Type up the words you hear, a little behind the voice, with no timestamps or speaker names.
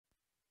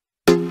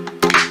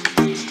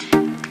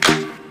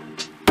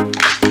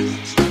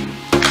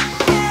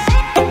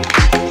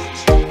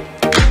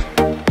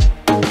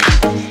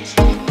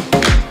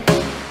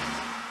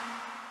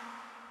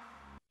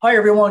Hi,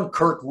 everyone.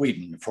 Kurt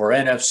Whedon for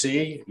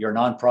NFC, your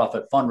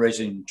nonprofit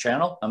fundraising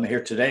channel. I'm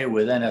here today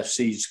with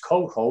NFC's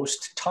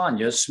co-host,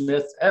 Tanya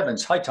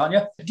Smith-Evans. Hi,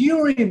 Tanya. Do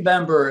you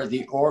remember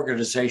the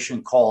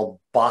organization called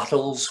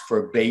Bottles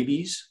for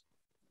Babies?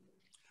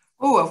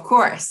 Oh, of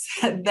course.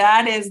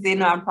 That is the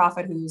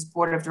nonprofit whose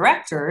board of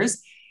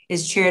directors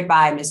is chaired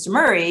by Mr.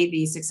 Murray,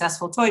 the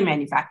successful toy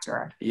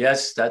manufacturer.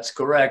 Yes, that's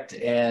correct.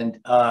 And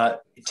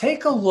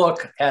take a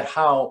look at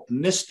how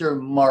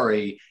Mr.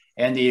 Murray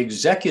and the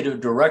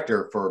executive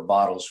director for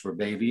Bottles for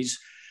Babies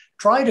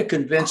try to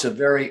convince a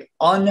very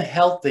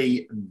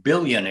unhealthy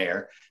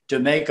billionaire to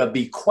make a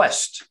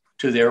bequest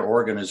to their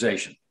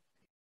organization.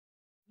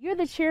 You're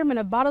the chairman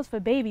of Bottles for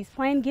Babies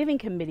Planned Giving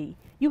Committee.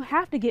 You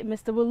have to get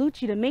Mr.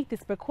 Wellucci to make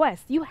this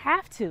bequest. You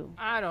have to.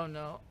 I don't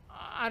know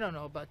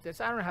about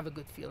this. I don't have a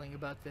good feeling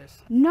about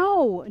this.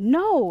 No.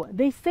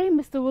 They say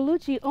Mr.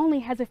 Wellucci only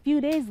has a few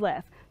days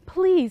left.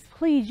 Please,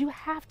 you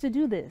have to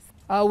do this.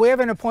 We have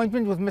an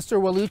appointment with Mr.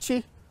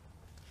 Wellucci.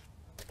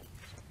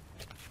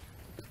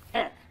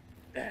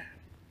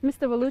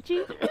 Mr.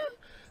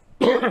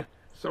 Wellucci?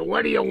 So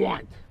what do you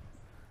want?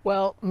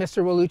 Well,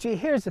 Mr. Wellucci,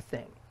 here's the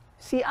thing.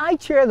 See, I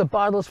chair the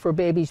Bottles for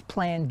Babies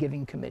Planned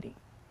Giving Committee.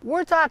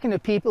 We're talking to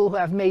people who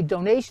have made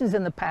donations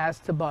in the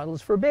past to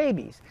Bottles for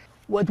Babies.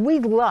 What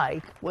we'd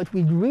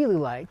really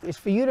like, is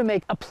for you to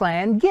make a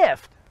planned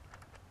gift.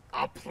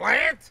 A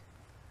plant?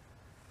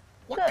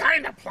 What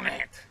kind of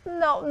plant?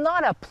 No,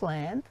 not a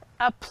plant.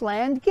 A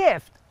planned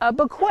gift. A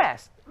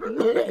bequest.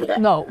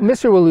 No,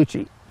 Mr.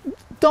 Wellucci,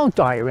 don't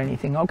die or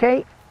anything,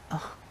 okay?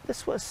 Oh,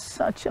 this was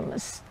such a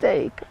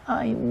mistake.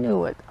 I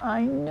knew it.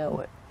 I'm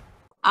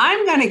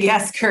going to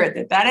guess,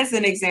 Kurt, that is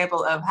an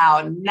example of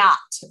how not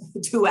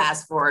to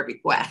ask for a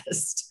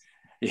bequest.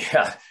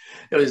 Yeah,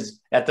 it was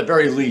at the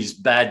very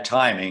least bad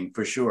timing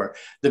for sure.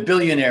 The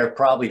billionaire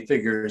probably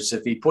figures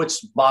if he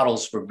puts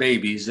Bottles for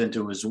Babies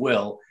into his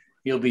will,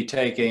 he'll be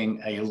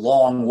taking a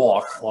long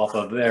walk off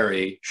a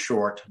very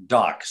short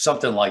dock,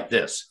 something like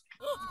this.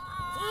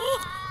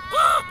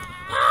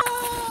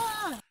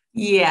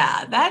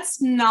 Yeah,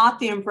 that's not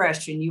the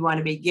impression you want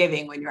to be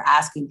giving when you're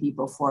asking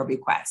people for a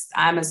bequest.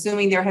 I'm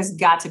assuming there has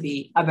got to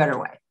be a better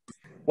way.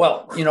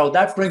 Well,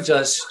 that brings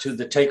us to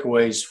the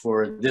takeaways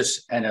for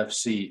this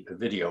NFC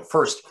video.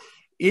 First,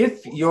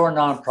 if your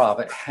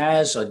nonprofit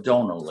has a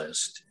donor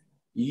list,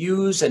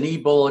 use an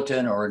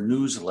e-bulletin or a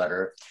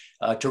newsletter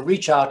to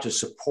reach out to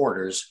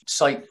supporters.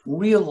 Cite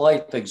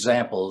real-life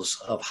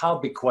examples of how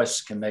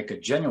bequests can make a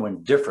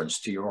genuine difference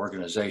to your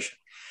organization.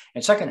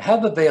 And second,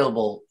 have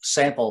available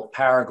sample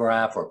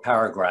paragraph or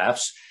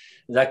paragraphs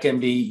that can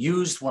be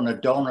used when a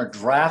donor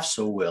drafts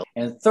a will.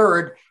 And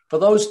third, for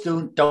those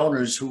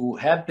donors who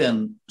have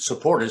been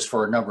supporters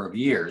for a number of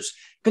years,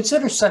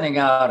 consider sending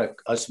out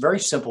a very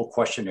simple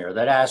questionnaire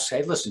that asks,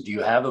 hey, listen, do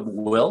you have a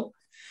will?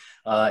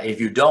 If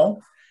you don't,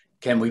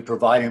 can we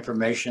provide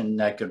information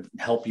that could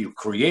help you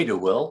create a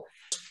will?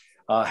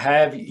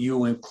 Have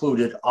you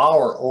included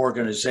our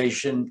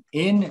organization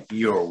in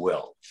your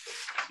will?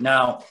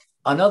 Now,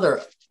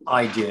 another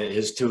idea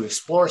is to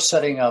explore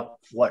setting up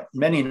what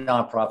many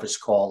nonprofits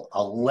call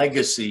a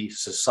legacy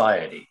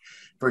society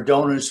for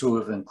donors who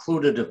have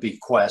included a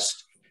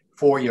bequest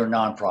for your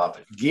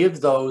nonprofit.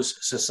 Give those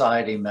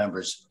society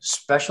members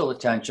special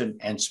attention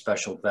and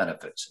special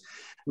benefits.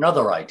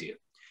 Another idea,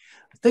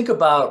 think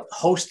about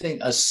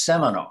hosting a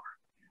seminar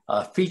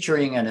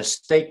featuring an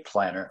estate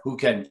planner who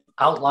can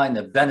outline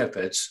the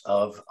benefits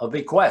of a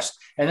bequest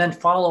and then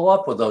follow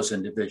up with those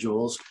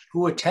individuals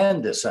who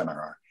attend the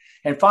seminar.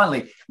 And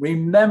finally,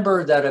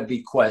 remember that a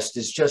bequest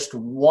is just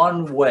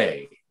one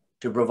way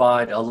to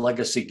provide a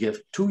legacy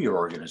gift to your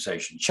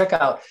organization. Check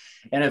out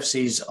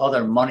NFC's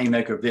other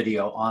Moneymaker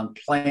video on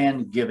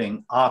planned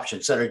giving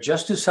options that are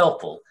just as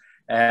helpful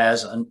to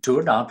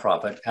a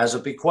nonprofit as a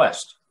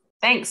bequest.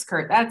 Thanks,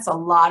 Kurt. That's a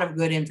lot of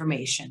good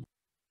information.